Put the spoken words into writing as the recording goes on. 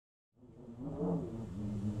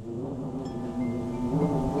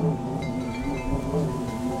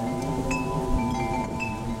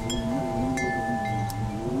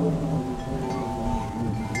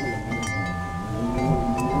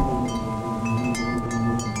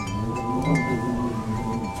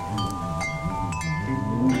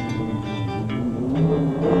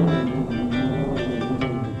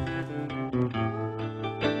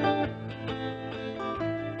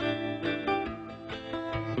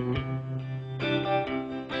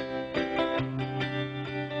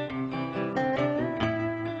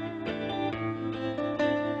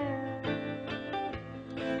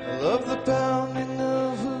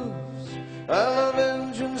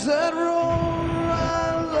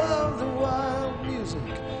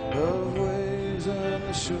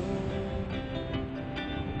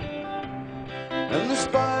and the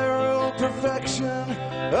spiral perfection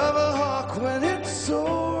of a hawk when it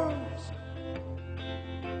soars.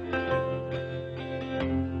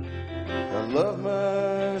 I love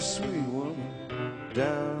my sweet woman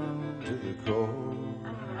down to the core.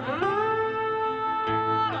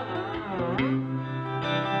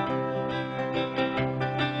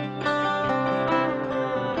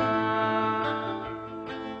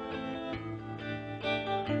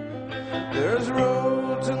 There's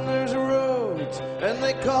roads and there's roads, and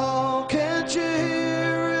they call, can't you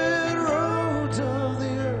hear it? Roads of the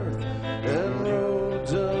earth and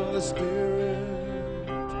roads of the spirit.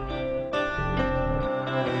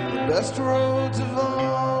 The best roads of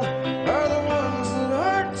all are the ones that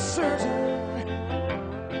aren't certain.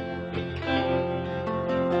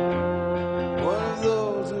 One of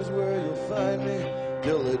those is where you'll find me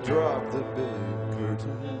till they drop the big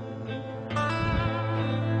curtain.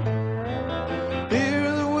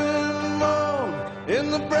 In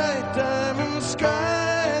the bright diamond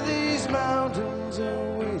sky, these mountains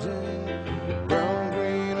are waiting, brown,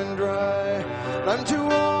 green, and dry. I'm too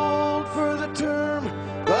old for the term,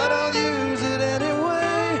 but I'll use it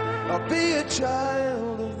anyway. I'll be a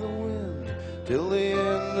child of the wind till the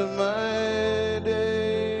end of my days.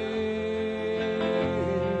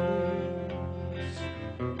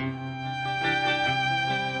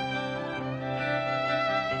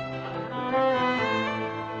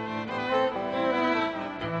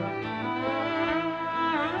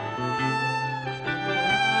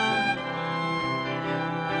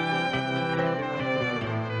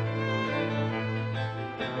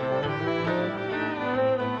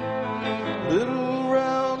 Little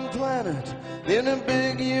round planet in a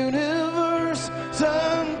big universe.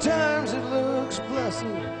 Sometimes it looks blessed,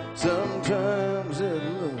 sometimes it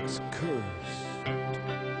looks cursed.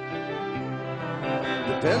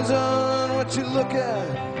 Depends on what you look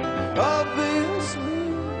at,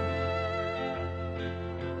 obviously.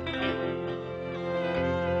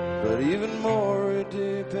 But even more, it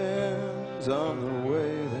depends on the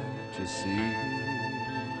way that you see.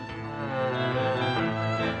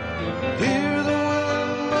 Hear the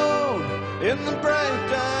wind moan in the bright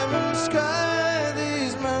diamond sky.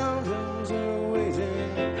 These mountains are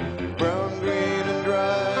waiting, brown, green, and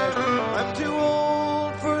dry. I'm too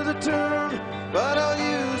old for the term, but I'll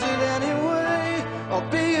use it anyway. I'll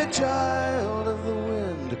be a child of the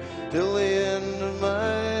wind till the end of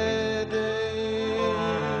my days.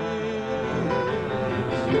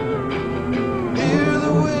 Hear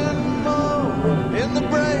the wind moan in the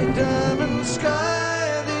bright diamond sky.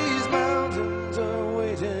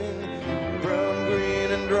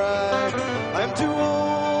 I'm too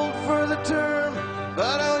old for the term,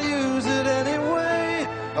 but I'll use it anyway.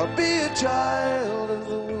 I'll be a child of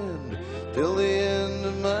the wind till the end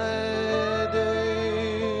of my days.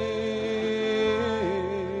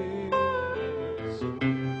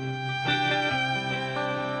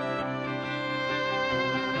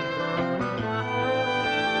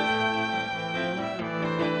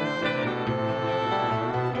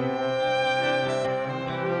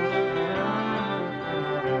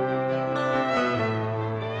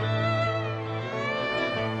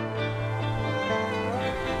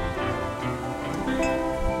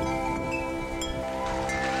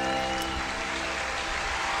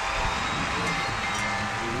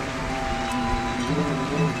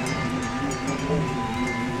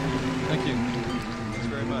 Thank you. Thanks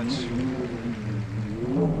very much.